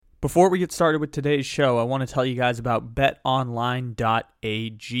Before we get started with today's show, I want to tell you guys about betonline.ag.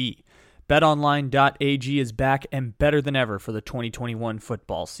 BetOnline.ag is back and better than ever for the 2021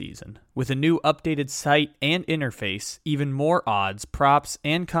 football season. With a new updated site and interface, even more odds, props,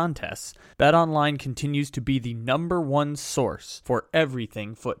 and contests, BetOnline continues to be the #1 source for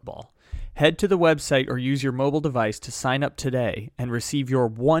everything football. Head to the website or use your mobile device to sign up today and receive your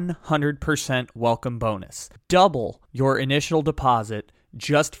 100% welcome bonus. Double your initial deposit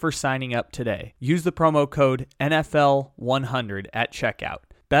just for signing up today. Use the promo code NFL100 at checkout.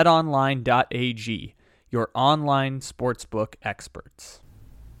 BetOnline.ag, your online sportsbook experts.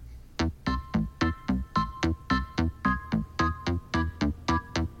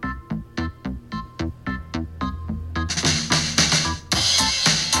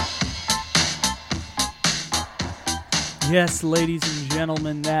 Yes, ladies and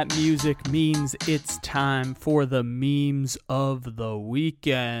gentlemen, that music means it's time for the memes of the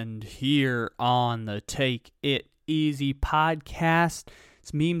weekend here on the Take It Easy podcast.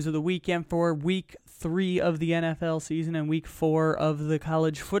 It's memes of the weekend for week 3 of the NFL season and week 4 of the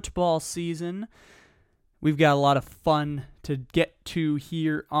college football season. We've got a lot of fun to get to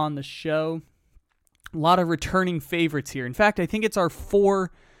here on the show. A lot of returning favorites here. In fact, I think it's our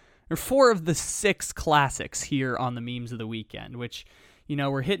four of the 6 classics here on the memes of the weekend, which, you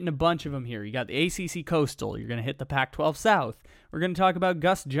know, we're hitting a bunch of them here. You got the ACC Coastal. You're going to hit the Pac-12 South. We're going to talk about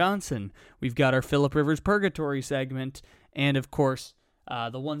Gus Johnson. We've got our Phillip Rivers Purgatory segment. And, of course,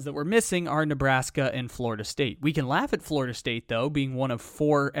 the ones that we're missing are Nebraska and Florida State. We can laugh at Florida State, though, being one of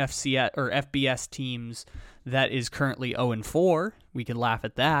 4 FBS teams that is currently 0-4. We can laugh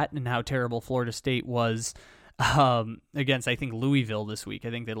at that and how terrible Florida State was against, I think, Louisville this week.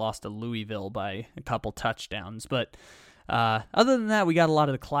 I think they lost to Louisville by a couple touchdowns. But other than that, we got a lot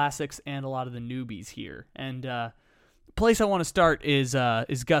of the classics and a lot of the newbies here. And the place I want to start is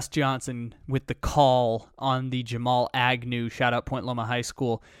Gus Johnson with the call on the Jamal Agnew, shout out Point Loma High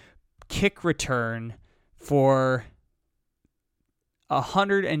School, kick return for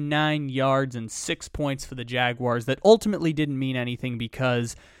 109 yards and 6 points for the Jaguars that ultimately didn't mean anything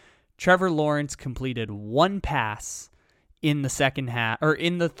because Trevor Lawrence completed one pass in the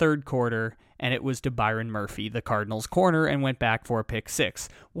third quarter, and it was to Byron Murphy, the Cardinals corner, and went back for a pick 6.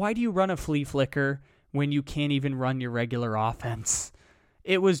 Why do you run a flea flicker when you can't even run your regular offense?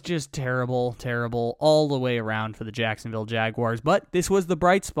 It was just terrible all the way around for the Jacksonville Jaguars. But this was the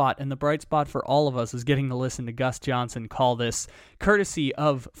bright spot, and the bright spot for all of us is getting to listen to Gus Johnson call this, courtesy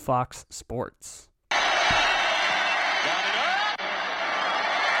of Fox Sports.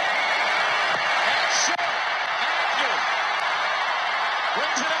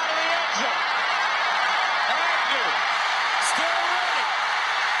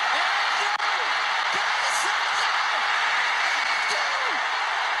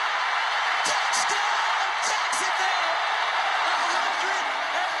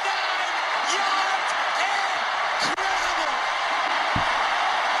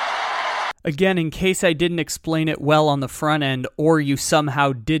 Again, in case I didn't explain it well on the front end, or you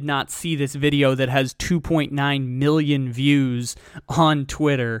somehow did not see this video that has 2.9 million views on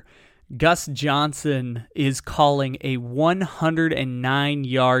Twitter, Gus Johnson is calling a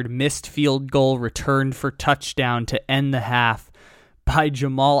 109-yard missed field goal returned for touchdown to end the half by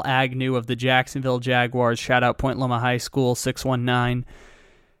Jamal Agnew of the Jacksonville Jaguars. Shout out Point Loma High School, 619.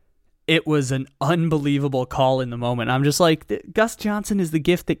 It was an unbelievable call in the moment. I'm just like, Gus Johnson is the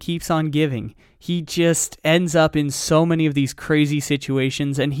gift that keeps on giving. He just ends up in so many of these crazy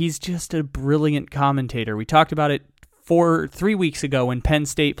situations, and he's just a brilliant commentator. We talked about it 3 weeks ago when Penn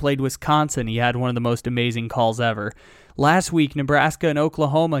State played Wisconsin. He had one of the most amazing calls ever. Last week, Nebraska and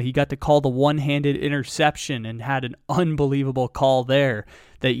Oklahoma, he got to call the one-handed interception and had an unbelievable call there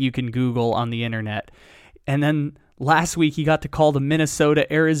that you can Google on the internet. And then last week, he got to call the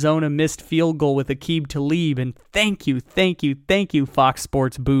Minnesota-Arizona missed field goal with Aqib Talib, and thank you, Fox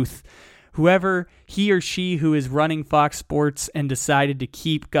Sports booth. Whoever he or she who is running Fox Sports and decided to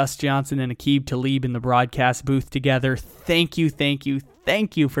keep Gus Johnson and Aqib Talib in the broadcast booth together, thank you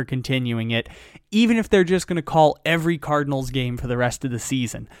for continuing it. Even if they're just going to call every Cardinals game for the rest of the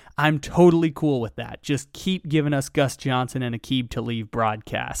season, I'm totally cool with that. Just keep giving us Gus Johnson and Aqib Talib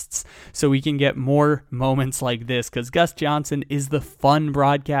broadcasts so we can get more moments like this, because Gus Johnson is the fun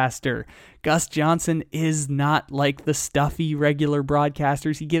broadcaster. Gus Johnson is not like the stuffy regular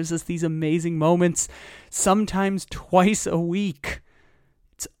broadcasters. He gives us these amazing moments, sometimes twice a week.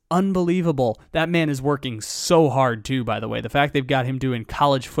 Unbelievable. That man is working so hard too, by the way. The fact they've got him doing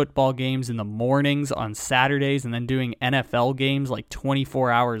college football games in the mornings on Saturdays and then doing NFL games like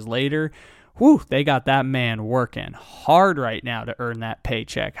 24 hours later. whew, they got that man working hard right now to earn that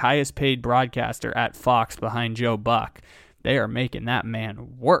paycheck. Highest paid broadcaster at Fox behind Joe Buck. They are making that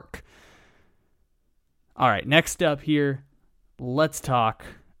man work. All right, next up here, let's talk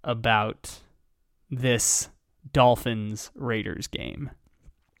about this Dolphins-Raiders game,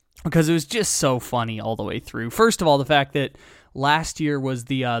 because it was just so funny all the way through. First of all, the fact that last year was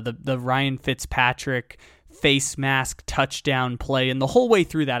the Ryan Fitzpatrick face mask touchdown play, and the whole way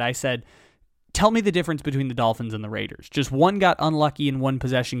through that I said, tell me the difference between the Dolphins and the Raiders. Just one got unlucky in one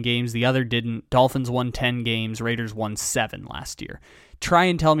possession games, the other didn't. Dolphins won 10 games, Raiders won 7 last year. Try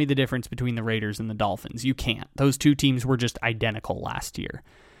and tell me the difference between the Raiders and the Dolphins. You can't. Those two teams were just identical last year.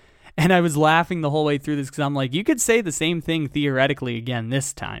 And I was laughing the whole way through this because I'm like, you could say the same thing theoretically again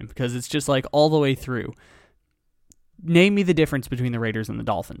this time, because it's just like all the way through. Name me the difference between the Raiders and the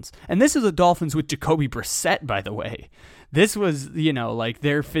Dolphins. And this is the Dolphins with Jacoby Brissett, by the way. This was, like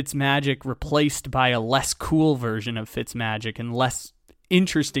their Fitzmagic replaced by a less cool version of Fitzmagic and less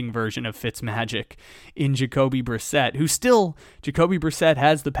interesting version of Fitzmagic in Jacoby Brissett, Jacoby Brissett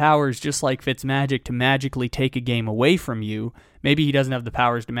has the powers just like Fitzmagic to magically take a game away from you. Maybe he doesn't have the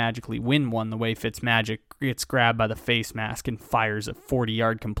powers to magically win one the way Fitzmagic gets grabbed by the face mask and fires a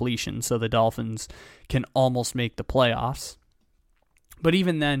 40-yard completion so the Dolphins can almost make the playoffs. But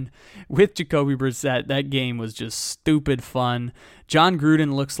even then, with Jacoby Brissett, that game was just stupid fun. John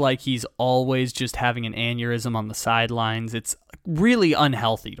Gruden looks like he's always just having an aneurysm on the sidelines. It's really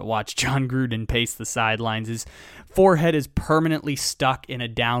unhealthy to watch John Gruden pace the sidelines. His forehead is permanently stuck in a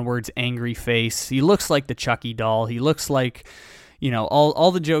downwards angry face. He looks like the Chucky doll. He looks like,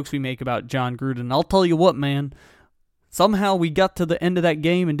 all the jokes we make about John Gruden. I'll tell you what, man. Somehow we got to the end of that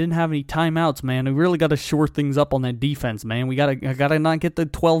game and didn't have any timeouts, man. We really got to shore things up on that defense, man. I gotta not get the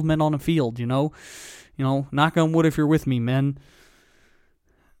 12 men on the field, knock on wood if you're with me, man.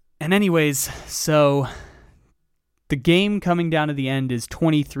 And anyways, so the game coming down to the end is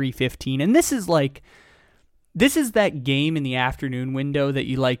 23-15, and this is that game in the afternoon window that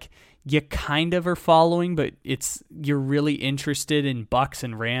you kind of are following, but you're really interested in Bucks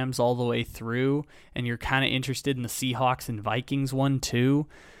and Rams all the way through, and you're kind of interested in the Seahawks and Vikings one too.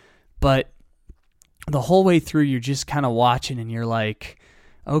 But the whole way through, you're just kind of watching, and you're like,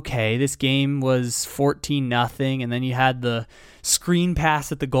 okay, this game was 14-0, and then you had the screen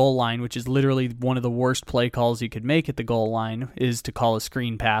pass at the goal line, which is literally one of the worst play calls you could make at the goal line, is to call a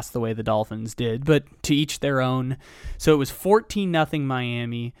screen pass the way the Dolphins did, but to each their own. So it was 14-0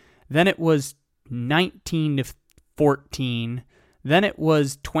 Miami. Then it was 19-14. Then it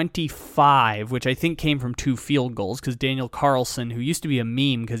was 25, which I think came from 2 field goals because Daniel Carlson, who used to be a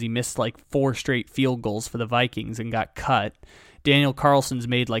meme because he missed 4 straight field goals for the Vikings and got cut, Daniel Carlson's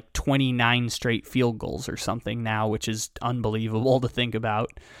made 29 straight field goals or something now, which is unbelievable to think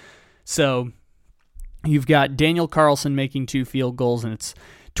about. So you've got Daniel Carlson making 2 field goals, and it's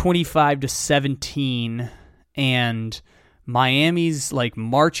 25-17, and Miami's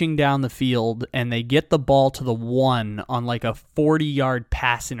marching down the field, and they get the ball to the 1 on a 40-yard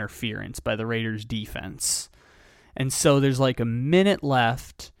pass interference by the Raiders defense. And so there's a minute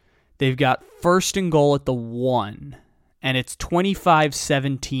left. They've got 1st and goal at the 1, and it's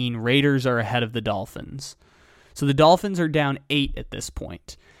 25-17. Raiders are ahead of the Dolphins. So the Dolphins are down 8 at this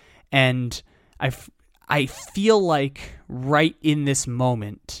point. And I feel like right in this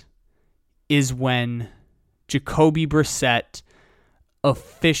moment is when Jacoby Brissett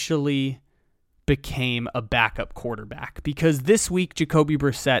officially became a backup quarterback, because this week Jacoby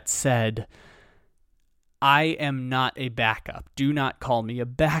Brissett said, I am not a backup. Do not call me a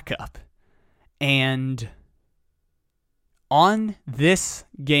backup. And on this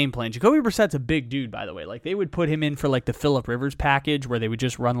game plan, Jacoby Brissett's a big dude, by the way. They would put him in for the Phillip Rivers package where they would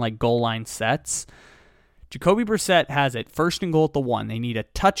just run goal line sets. Jacoby Brissett has it 1st and goal at the 1. They need a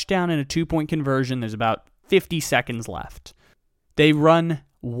touchdown and a 2-point conversion. There's about 50 seconds left. They run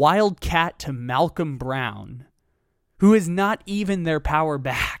Wildcat to Malcolm Brown, who is not even their power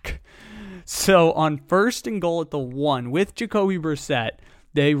back. So on 1st and goal at the 1 with Jacoby Brissett,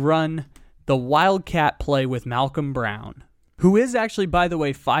 they run the Wildcat play with Malcolm Brown, who is actually, by the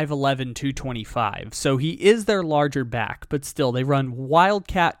way, 5'11", 225. So he is their larger back, but still, they run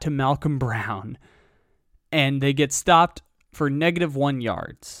Wildcat to Malcolm Brown, and they get stopped for -1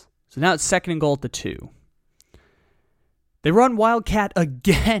 yards. So now it's 2nd and goal at the 2. They run Wildcat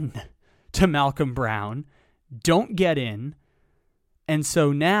again to Malcolm Brown, don't get in, and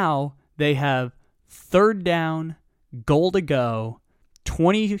so now they have 3rd down, goal to go,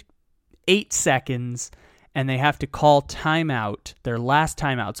 28 seconds, and they have to call timeout, their last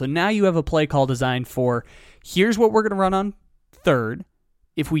timeout. So now you have a play call designed for, here's what we're going to run on 3rd.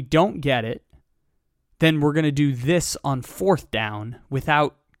 if we don't get it, then we're going to do this on 4th down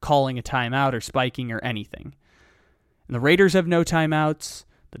without calling a timeout or spiking or anything. And the Raiders have no timeouts.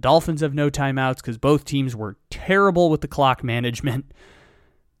 The Dolphins have no timeouts because both teams were terrible with the clock management.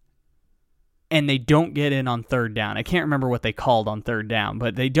 And they don't get in on 3rd down. I can't remember what they called on 3rd down,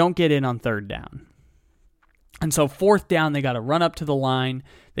 but they don't get in on 3rd down. And so 4th down, they got to run up to the line.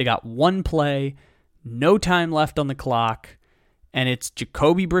 They got one play, no time left on the clock, and it's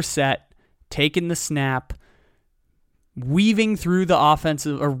Jacoby Brissett taking the snap, weaving through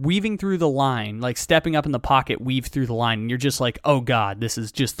the line, like stepping up in the pocket, weave through the line, and you're just like, oh God, this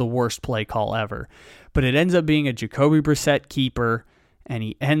is just the worst play call ever. But it ends up being a Jacoby Brissett keeper, and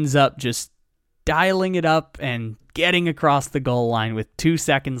he ends up just dialing it up and getting across the goal line with 2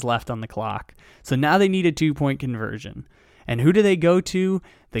 seconds left on the clock. So now they need a 2-point conversion. And who do they go to?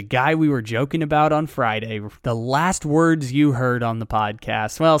 The guy we were joking about on Friday. The last words you heard on the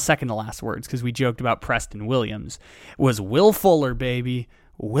podcast, well, second to last words, because we joked about Preston Williams, was Will Fuller, baby.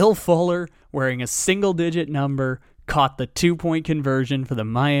 Will Fuller, wearing a single-digit number, caught the 2-point conversion for the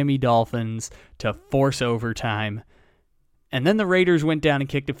Miami Dolphins to force overtime. And then the Raiders went down and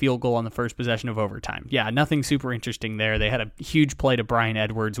kicked a field goal on the first possession of overtime. Yeah, nothing super interesting there. They had a huge play to Bryan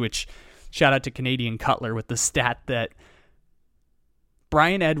Edwards, which, shout out to Canadian Cutler with the stat that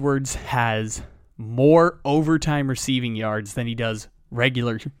Bryan Edwards has more overtime receiving yards than he does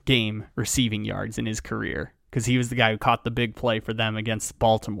regular game receiving yards in his career, because he was the guy who caught the big play for them against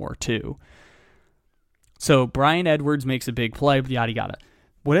Baltimore too. So Bryan Edwards makes a big play, yada yada.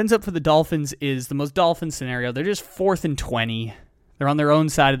 What ends up for the Dolphins is the most Dolphin scenario. They're just 4th and 20. They're on their own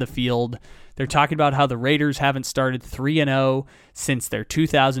side of the field. They're talking about how the Raiders haven't started 3-0 since their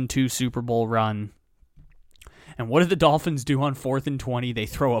 2002 Super Bowl run. And what did the Dolphins do on 4th and 20? They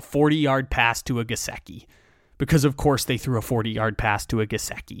throw a 40-yard pass to a Gesicki. Because, of course, they threw a 40-yard pass to a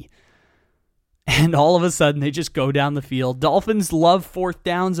Gesicki. And all of a sudden, they just go down the field. Dolphins love 4th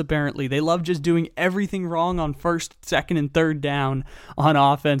downs, apparently. They love just doing everything wrong on 1st, 2nd, and 3rd down on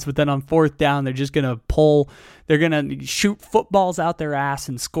offense. But then on 4th down, they're just going to pull. They're going to shoot footballs out their ass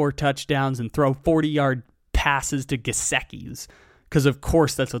and score touchdowns and throw 40-yard passes to Gesickis. Because, of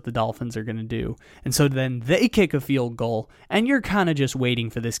course, that's what the Dolphins are going to do. And so then they kick a field goal, and you're kind of just waiting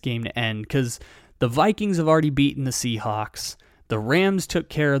for this game to end because the Vikings have already beaten the Seahawks. The Rams took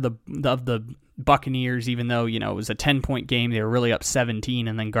care of the Buccaneers, even though, it was a 10-point game. They were really up 17,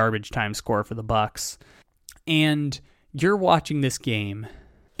 and then garbage time score for the Bucs. And you're watching this game,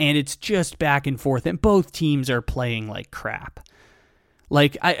 and it's just back and forth, and both teams are playing like crap.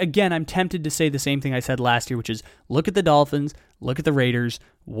 I'm tempted to say the same thing I said last year, which is look at the Dolphins, look at the Raiders.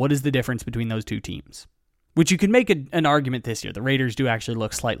 What is the difference between those two teams? Which you can make an argument this year. The Raiders do actually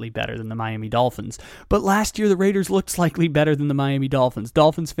look slightly better than the Miami Dolphins. But last year, the Raiders looked slightly better than the Miami Dolphins.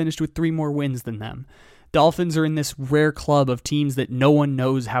 Dolphins finished with 3 more wins than them. Dolphins are in this rare club of teams that no one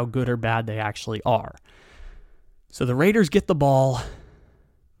knows how good or bad they actually are. So the Raiders get the ball.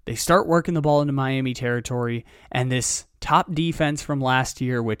 They start working the ball into Miami territory. And this top defense from last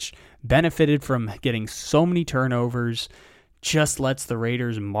year, which benefited from getting so many turnovers, just lets the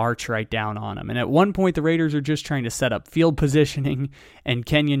Raiders march right down on them. And at one point, the Raiders are just trying to set up field positioning, and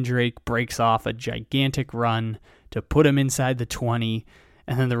Kenyon Drake breaks off a gigantic run to put him inside the 20.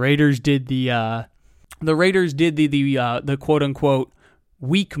 And then the Raiders did the quote unquote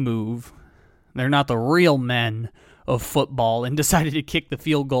weak move. They're not the real men of football, and decided to kick the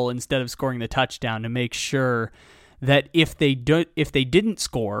field goal instead of scoring the touchdown to make sure that if they didn't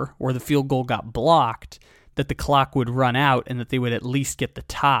score or the field goal got blocked, that the clock would run out and that they would at least get the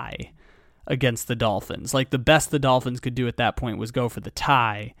tie against the Dolphins. Like, the best the Dolphins could do at that point was go for the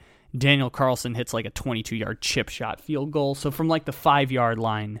tie. Daniel Carlson hits like a 22-yard chip shot field goal. So from like the 5-yard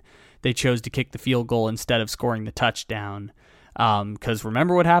line, they chose to kick the field goal instead of scoring the touchdown. Because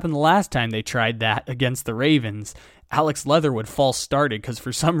remember what happened the last time they tried that against the Ravens? Alex Leatherwood false started because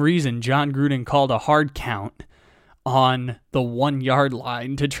for some reason John Gruden called a hard count on the 1-yard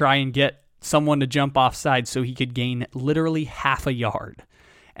line to try and get someone to jump offside so he could gain literally half a yard.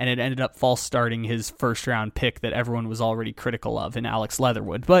 And it ended up false starting his first-round pick that everyone was already critical of in Alex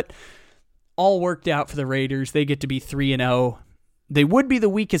Leatherwood. But all worked out for the Raiders. They get to be 3-0. They would be the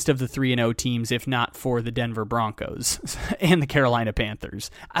weakest of the 3-0 teams if not for the Denver Broncos and the Carolina Panthers.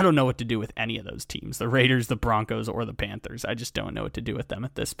 I don't know what to do with any of those teams, the Raiders, the Broncos, or the Panthers. I just don't know what to do with them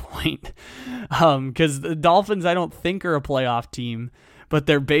at this point. Because the Dolphins, I don't think, are a playoff team, but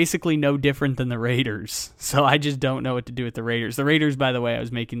they're basically no different than the Raiders. So I just don't know what to do with the Raiders. The Raiders, by the way, I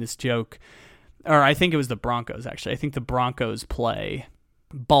was making this joke, or I think it was the Broncos, actually. I think the Broncos play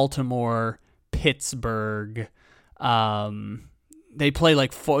Baltimore, Pittsburgh, they play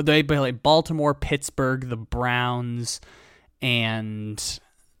like Baltimore, Pittsburgh, the Browns, and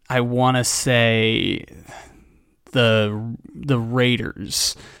I want to say the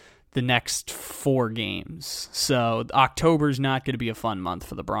Raiders the next 4 games. So October's not going to be a fun month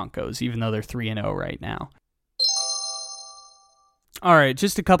for the Broncos, even though they're 3-0 right now. All right,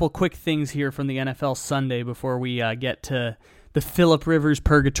 just a couple quick things here from the NFL Sunday before we get to the Phillip Rivers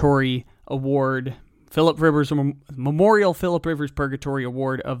Purgatory Award, Memorial Phillip Rivers Purgatory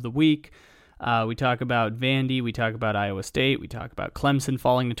Award of the week. We talk about Vandy, we talk about Iowa State, we talk about Clemson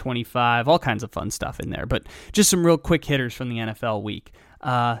falling to 25, all kinds of fun stuff in there. But just some real quick hitters from the NFL week.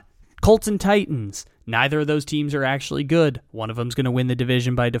 Colts and Titans. Neither of those teams are actually good. One of them's going to win the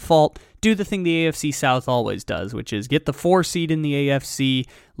division by default. Do the thing the AFC South always does, which is get the 4 seed in the AFC,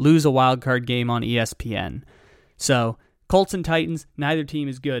 lose a wildcard game on ESPN. So, Colts and Titans, neither team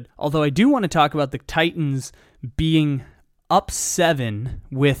is good. Although I do want to talk about the Titans being up 7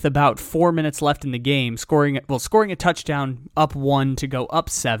 with about 4 minutes left in the game, scoring a touchdown, up 1 to go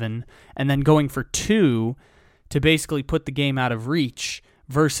up 7, and then going for 2 to basically put the game out of reach,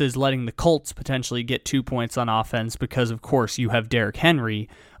 versus letting the Colts potentially get 2 points on offense because, of course, you have Derrick Henry.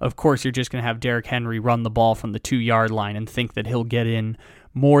 Of course, you're just going to have Derrick Henry run the ball from the 2-yard line and think that he'll get in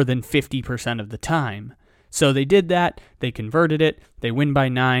more than 50% of the time. So they did that. They converted it. They win by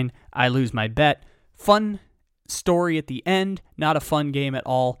 9. I lose my bet. Fun story at the end. Not a fun game at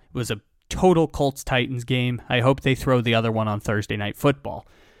all. It was a total Colts-Titans game. I hope they throw the other one on Thursday Night Football.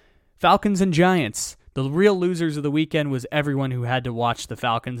 Falcons and Giants. The real losers of the weekend was everyone who had to watch the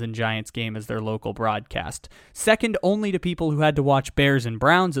Falcons and Giants game as their local broadcast. Second only to people who had to watch Bears and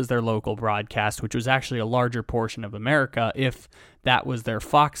Browns as their local broadcast, which was actually a larger portion of America. If that was their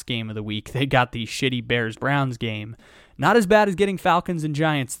Fox game of the week, they got the shitty Bears-Browns game. Not as bad as getting Falcons and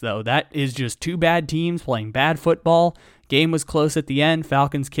Giants, though. That is just 2 bad teams playing bad football. Game was close at the end.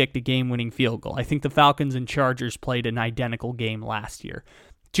 Falcons kicked a game-winning field goal. I think the Falcons and Chargers played an identical game last year.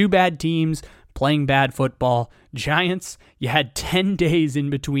 2 bad teams playing bad football. Giants, you had 10 days in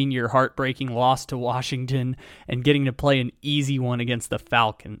between your heartbreaking loss to Washington and getting to play an easy one against the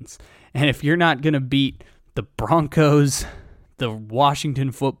Falcons. And if you're not going to beat the Broncos, the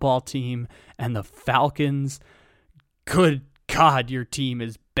Washington football team, and the Falcons, good God, your team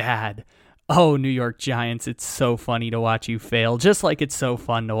is bad. Oh, New York Giants, it's so funny to watch you fail, just like it's so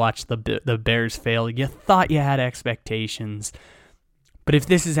fun to watch the Bears fail. You thought you had expectations. But if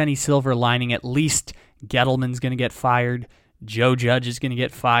this is any silver lining, at least Gettleman's going to get fired. Joe Judge is going to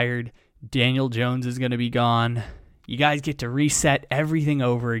get fired. Daniel Jones is going to be gone. You guys get to reset everything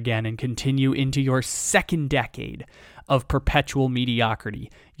over again and continue into your second decade of perpetual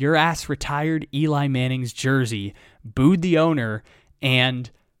mediocrity. Your ass retired Eli Manning's jersey, booed the owner,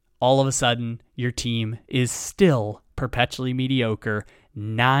 and all of a sudden your team is still perpetually mediocre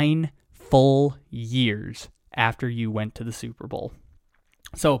 9 full years after you went to the Super Bowl.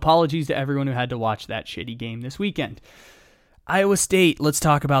 So apologies to everyone who had to watch that shitty game this weekend. Iowa State, let's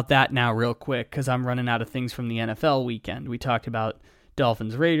talk about that now real quick because I'm running out of things from the NFL weekend. We talked about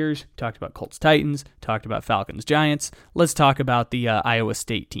Dolphins Raiders, talked about Colts Titans, talked about Falcons Giants. Let's talk about the Iowa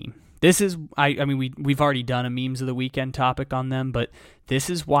State team. This is, we've already done a memes of the weekend topic on them, but this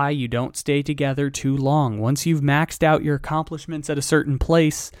is why you don't stay together too long. Once you've maxed out your accomplishments at a certain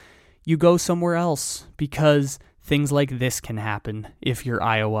place, you go somewhere else because things like this can happen if you're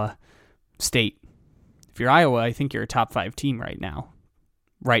Iowa State. If you're Iowa, I think you're a top 5 team right now.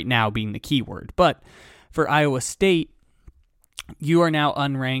 Right now being the key word. But for Iowa State, you are now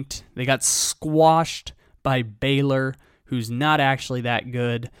unranked. They got squashed by Baylor, who's not actually that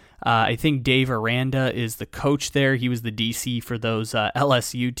good. I think Dave Aranda is the coach there. He was the DC for those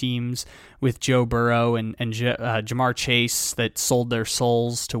LSU teams with Joe Burrow and Jamar Chase that sold their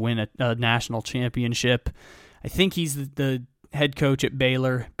souls to win a national championship. I think he's the head coach at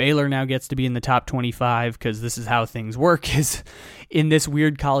Baylor. Baylor now gets to be in the top 25 because this is how things work, is in this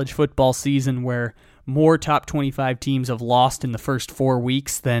weird college football season where more top 25 teams have lost in the first 4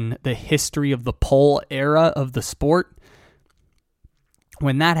 weeks than the history of the poll era of the sport.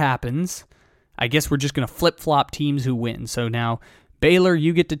 When that happens, I guess we're just going to flip-flop teams who win. So now Baylor,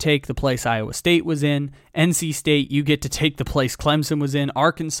 you get to take the place Iowa State was in. NC State, you get to take the place Clemson was in.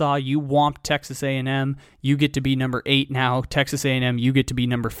 Arkansas, you whomped Texas A&M. You get to be number 8 now. Texas A&M, you get to be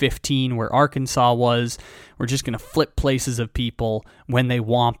number 15 where Arkansas was. We're just going to flip places of people when they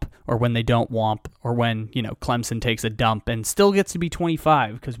whomp or when they don't whomp or when, Clemson takes a dump and still gets to be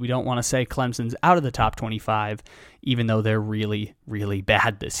 25 because we don't want to say Clemson's out of the top 25 even though they're really, really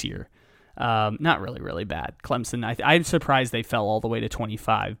bad this year. Not really, really bad. Clemson, I'm surprised they fell all the way to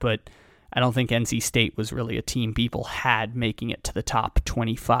 25, but I don't think NC State was really a team people had making it to the top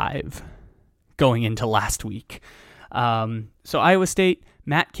 25 going into last week. So Iowa State,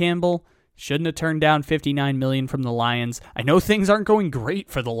 Matt Campbell shouldn't have turned down $59 million from the Lions. I know things aren't going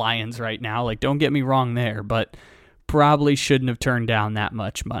great for the Lions right now. Like, don't get me wrong there, but probably shouldn't have turned down that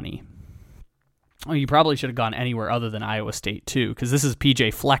much money. Oh, you probably should have gone anywhere other than Iowa State too, because this is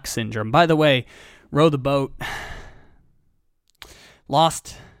PJ Fleck syndrome. By the way, row the boat.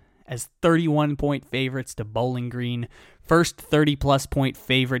 Lost as 31-point favorites to Bowling Green. First 30-plus point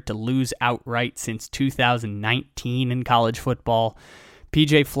favorite to lose outright since 2019 in college football.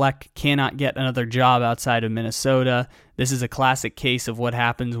 PJ Fleck cannot get another job outside of Minnesota. This is a classic case of what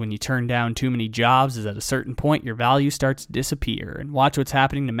happens when you turn down too many jobs, is at a certain point your value starts to disappear. And watch what's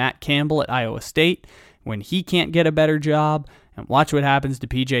happening to Matt Campbell at Iowa State when he can't get a better job, and watch what happens to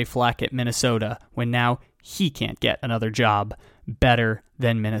PJ Fleck at Minnesota when now he can't get another job better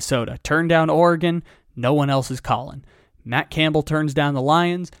than Minnesota. Turn down Oregon, no one else is calling. Matt Campbell turns down the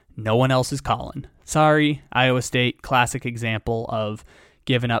Lions, no one else is calling. Sorry, Iowa State, classic example of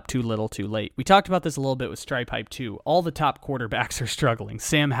giving up too little too late. We talked about this a little bit with Stripe Hype too. All the top quarterbacks are struggling.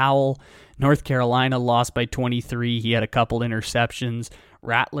 Sam Howell, North Carolina, lost by 23. He had a couple interceptions.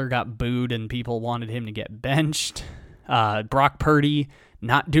 Rattler got booed and people wanted him to get benched. Brock Purdy,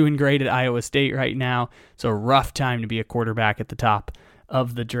 not doing great at Iowa State right now. So rough time to be a quarterback at the top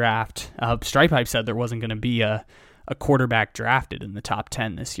of the draft. Stripe Hype said there wasn't going to be a quarterback drafted in the top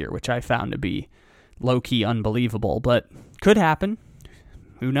 10 this year, which I found to be low-key unbelievable, but could happen.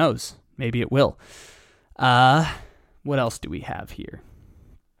 Who knows? Maybe it will. What else do we have here?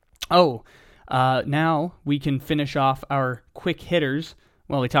 Now we can finish off our quick hitters.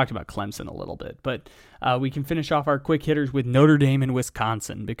 Well, we talked about Clemson a little bit, but we can finish off our quick hitters with Notre Dame and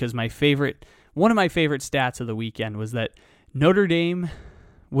Wisconsin, because one of my favorite stats of the weekend was that Notre Dame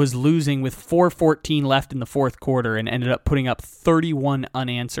was losing with 4:14 left in the fourth quarter and ended up putting up 31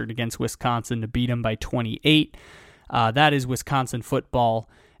 unanswered against Wisconsin to beat them by 28. That is Wisconsin football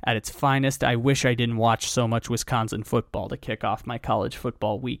at its finest. I wish I didn't watch so much Wisconsin football to kick off my college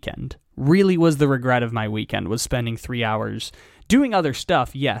football weekend. Really was the regret of my weekend, was spending 3 hours doing other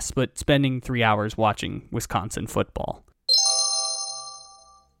stuff, yes, but spending 3 hours watching Wisconsin football.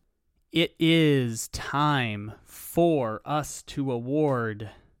 It is time for us to award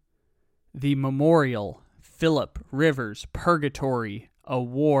the Memorial Philip Rivers Purgatory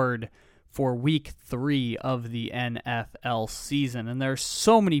Award for Week 3 of the NFL season. And there are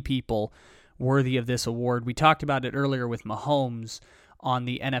so many people worthy of this award. We talked about it earlier with Mahomes on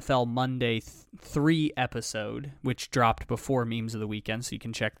the NFL Monday 3 episode, which dropped before Memes of the Weekend, so you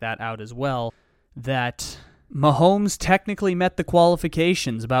can check that out as well, that Mahomes technically met the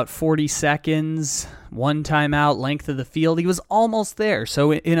qualifications, about 40 seconds, one timeout, length of the field. He was almost there.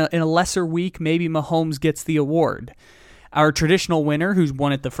 So in a lesser week, maybe Mahomes gets the award. Our traditional winner, who's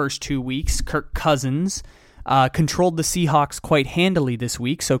won it the first 2 weeks, Kirk Cousins, controlled the Seahawks quite handily this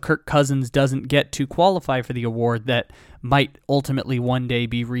week, so Kirk Cousins doesn't get to qualify for the award that might ultimately one day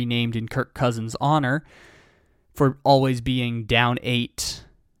be renamed in Kirk Cousins' honor for always being down 8,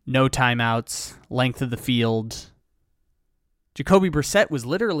 no timeouts, length of the field. Jacoby Brissett was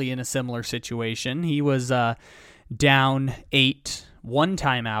literally in a similar situation. He was down 8, one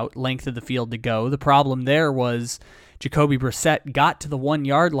timeout, length of the field to go. The problem there was Jacoby Brissett got to the 1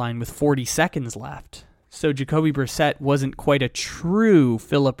 yard line with 40 seconds left. So Jacoby Brissett wasn't quite a true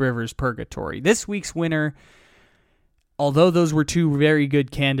Phillip Rivers purgatory. This week's winner, although those were two very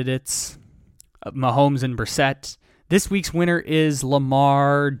good candidates, Mahomes and Brissett, this week's winner is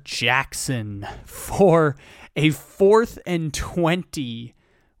Lamar Jackson for a 4th and 20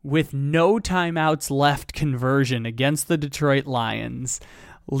 with no timeouts left conversion against the Detroit Lions,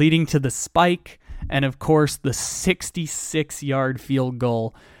 leading to the spike and, of course, the 66-yard field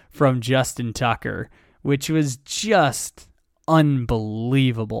goal from Justin Tucker, which was just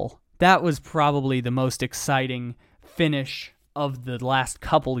unbelievable. That was probably the most exciting finish of the last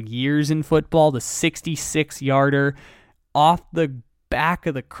couple years in football, the 66-yarder off the back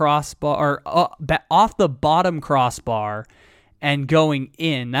of the crossbar, or off the bottom crossbar and going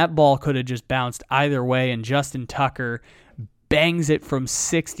in. That ball could have just bounced either way, and Justin Tucker bangs it from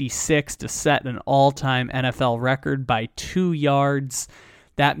 66 to set an all-time NFL record by 2 yards.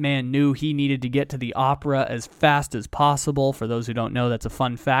 That man knew he needed to get to the opera as fast as possible. For those who don't know, that's a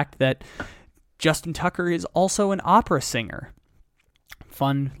fun fact that Justin Tucker is also an opera singer.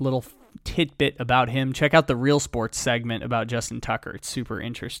 Fun little tidbit about him. Check out the Real Sports segment about Justin Tucker. It's super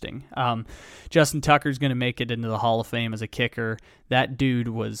interesting. Justin Tucker's going to make it into the Hall of Fame as a kicker. That dude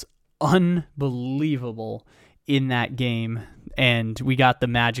was unbelievable in that game. and we got the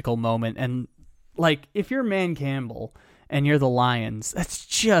magical moment. And like, if you're Man Campbell and you're the Lions, that's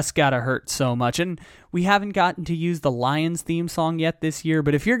just gotta hurt so much. And we haven't gotten to use the Lions theme song yet this year,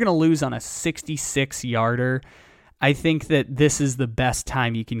 but if you're gonna lose on a 66-yarder, I think that this is the best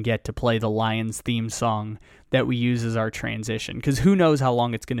time you can get to play the Lions theme song that we use as our transition, because who knows how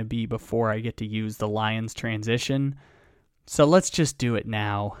long it's going to be before I get to use the Lions transition. So let's just do it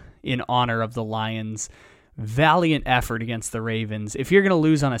now in honor of the Lions' valiant effort against the Ravens. If you're going to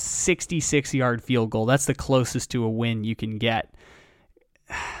lose on a 66-yard field goal, that's the closest to a win you can get.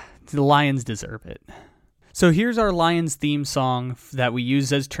 The Lions deserve it. So here's our Lions theme song that we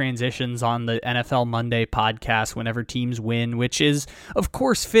use as transitions on the NFL Monday podcast whenever teams win, which is, of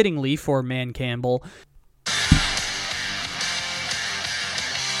course, fittingly for Man Campbell.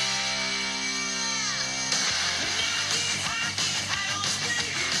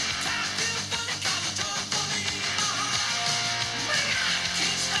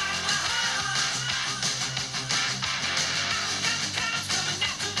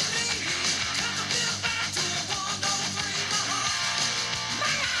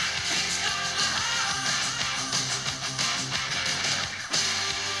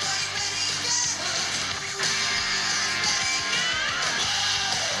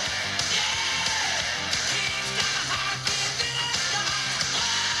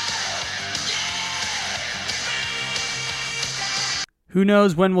 Who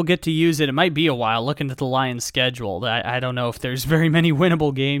knows when we'll get to use it? It might be a while, looking at the Lions' schedule. I don't know if there's very many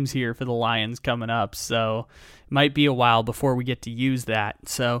winnable games here for the Lions coming up, so it might be a while before we get to use that.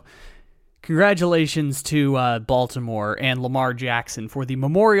 So congratulations to Baltimore and Lamar Jackson for the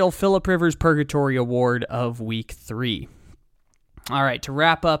Memorial Phillip Rivers Purgatory Award of Week 3. All right, to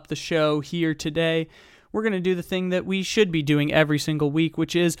wrap up the show here today, we're going to do the thing that we should be doing every single week,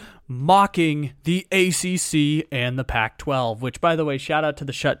 which is mocking the ACC and the Pac-12, which, by the way, shout out to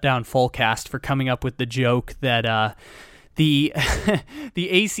the Shutdown Fullcast for coming up with the joke that the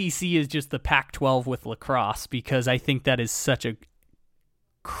the ACC is just the Pac-12 with lacrosse, because I think that is such a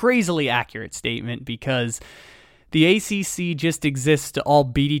crazily accurate statement, because the ACC just exists to all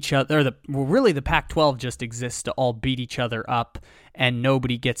beat each other, or the Pac-12 just exists to all beat each other up, and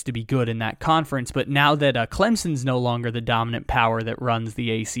nobody gets to be good in that conference. But now that Clemson's no longer the dominant power that runs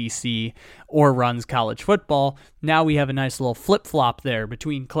the ACC or runs college football, now we have a nice little flip-flop there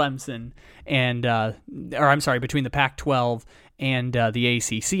between Clemson and, between the Pac-12 and the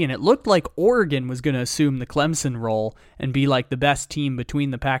ACC, and it looked like Oregon was going to assume the Clemson role and be like the best team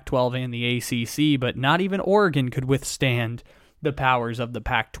between the Pac-12 and the ACC, but not even Oregon could withstand the powers of the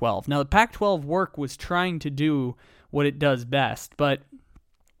Pac-12. Now, the Pac-12 work was trying to do what it does best, but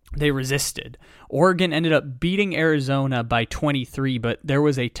they resisted. Oregon ended up beating Arizona by 23, but there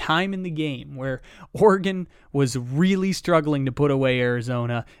was a time in the game where Oregon was really struggling to put away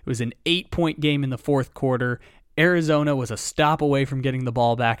Arizona. It was an 8-point game in the fourth quarter. Arizona was a stop away from getting the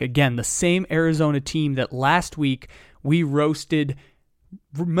ball back. Again, the same Arizona team that last week we roasted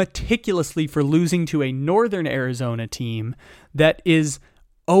meticulously for losing to a Northern Arizona team that is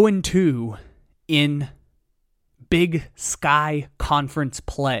 0-2 in Big Sky Conference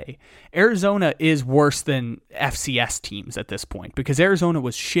play. Arizona is worse than FCS teams at this point, because Arizona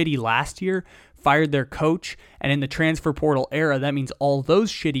was shitty last year, fired their coach, and in the transfer portal era, that means all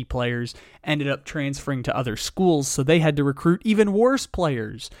those shitty players ended up transferring to other schools, so they had to recruit even worse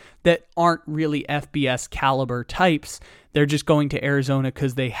players that aren't really FBS caliber types. They're just going to Arizona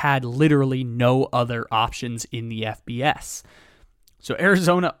because they had literally no other options in the FBS. So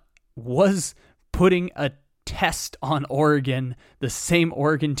Arizona was putting a test on Oregon, the same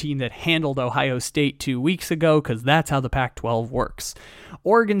Oregon team that handled Ohio State 2 weeks ago, because that's how the Pac-12 works.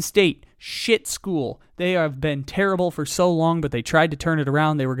 Oregon State, shit school. They have been terrible for so long, but they tried to turn it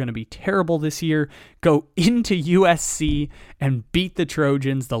around. They were going to be terrible this year. Go into USC and beat the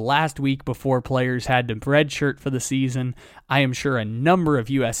Trojans the last week before players had to redshirt for the season. I am sure a number of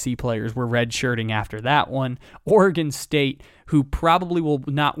USC players were redshirting after that one. Oregon State, who probably will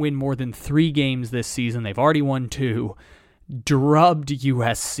not win more than 3 games this season, they've already won 2, drubbed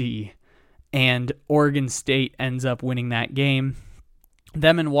USC, and Oregon State ends up winning that game.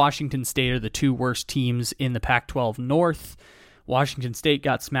 Them and Washington State are the 2 worst teams in the Pac-12 North. Washington State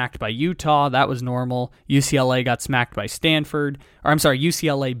got smacked by Utah. That was normal. UCLA got smacked by Stanford.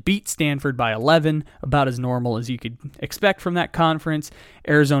 UCLA beat Stanford by 11, about as normal as you could expect from that conference.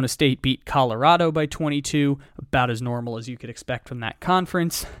 Arizona State beat Colorado by 22, about as normal as you could expect from that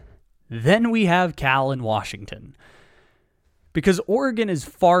conference. Then we have Cal and Washington, because Oregon is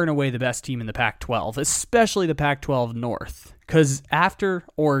far and away the best team in the Pac-12, especially the Pac-12 North. Because after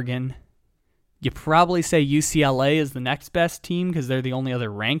Oregon, You probably say UCLA is the next best team because they're the only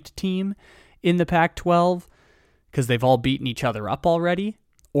other ranked team in the Pac-12 because they've all beaten each other up already,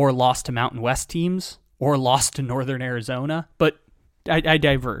 or lost to Mountain West teams, or lost to Northern Arizona. But I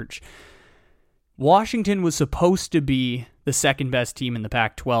diverge. Washington was supposed to be the second best team in the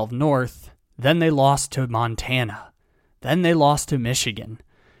Pac-12 North. Then they lost to Montana. Then they lost to Michigan.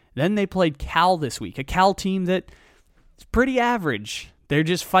 Then they played Cal this week, a Cal team that is pretty average. They're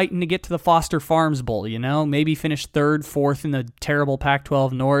just fighting to get to the Foster Farms Bowl, maybe finish third, fourth in the terrible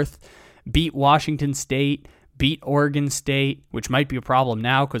Pac-12 North, beat Washington State, beat Oregon State, which might be a problem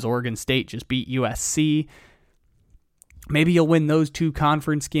now because Oregon State just beat USC. Maybe you'll win those 2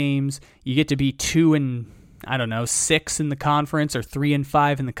 conference games. You get to be 2-6 in the conference, or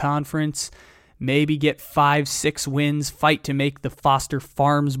 3-5 in the conference. Maybe get 5-6 wins, fight to make the Foster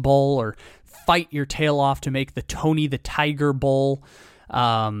Farms Bowl, or fight your tail off to make the Tony the Tiger Bowl.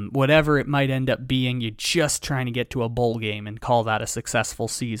 Whatever it might end up being, you're just trying to get to a bowl game and call that a successful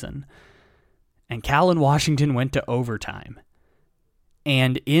season. And Cal and Washington went to overtime.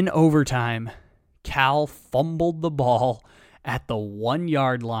 And in overtime, Cal fumbled the ball at the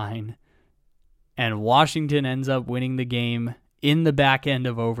 1-yard line, and Washington ends up winning the game in the back end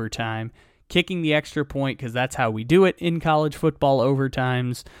of overtime, kicking the extra point because that's how we do it in college football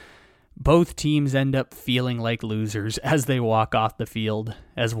overtimes. Both teams end up feeling like losers as they walk off the field,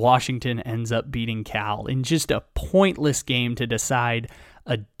 as Washington ends up beating Cal in just a pointless game to decide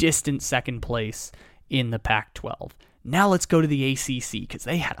a distant second place in the Pac-12. Now let's go to the ACC because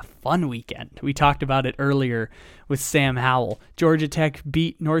they had a fun weekend. We talked about it earlier with Sam Howell. Georgia Tech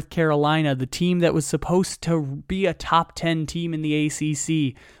beat North Carolina, the team that was supposed to be a top 10 team in the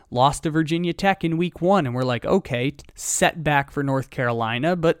ACC, lost to Virginia Tech in week 1, and we're like, okay, setback for North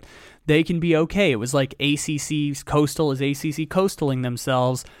Carolina, but they can be okay. It was like ACC Coastal is ACC Coastaling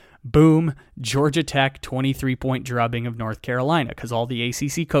themselves. Boom, Georgia Tech 23-point drubbing of North Carolina because all the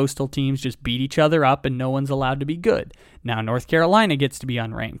ACC Coastal teams just beat each other up and no one's allowed to be good. Now North Carolina gets to be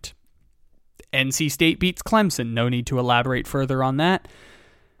unranked. NC State beats Clemson. No need to elaborate further on that.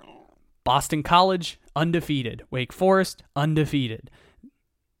 Boston College, undefeated. Wake Forest, undefeated.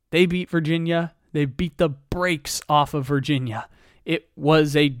 They beat Virginia. They beat the brakes off of Virginia. It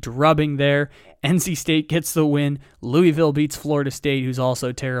was a drubbing there. NC State gets the win. Louisville beats Florida State, who's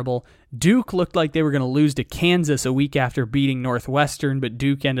also terrible. Duke looked like they were going to lose to Kansas a week after beating Northwestern, but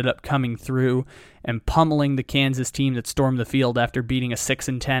Duke ended up coming through and pummeling the Kansas team that stormed the field after beating a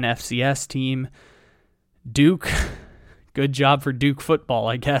 6-10 FCS team. Duke, good job for Duke football,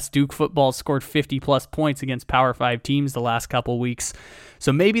 I guess. Duke football scored 50-plus points against Power 5 teams the last couple weeks.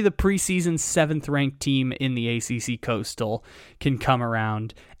 So maybe the preseason 7th-ranked team in the ACC Coastal can come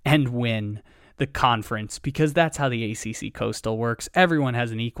around and win the conference because that's how the ACC Coastal works. Everyone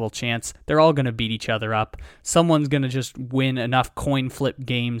has an equal chance. They're all going to beat each other up. Someone's going to just win enough coin flip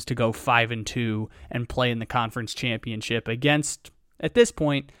games to go 5-2 and play in the conference championship against, at this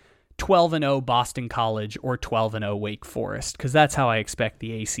point, 12-0 Boston College or 12-0 Wake Forest, because that's how I expect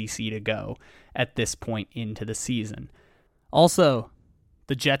the ACC to go at this point into the season. Also,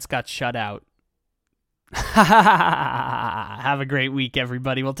 the Jets got shut out. Have a great week,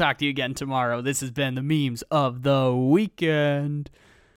 everybody. We'll talk to you again tomorrow. This has been the Memes of the Weekend.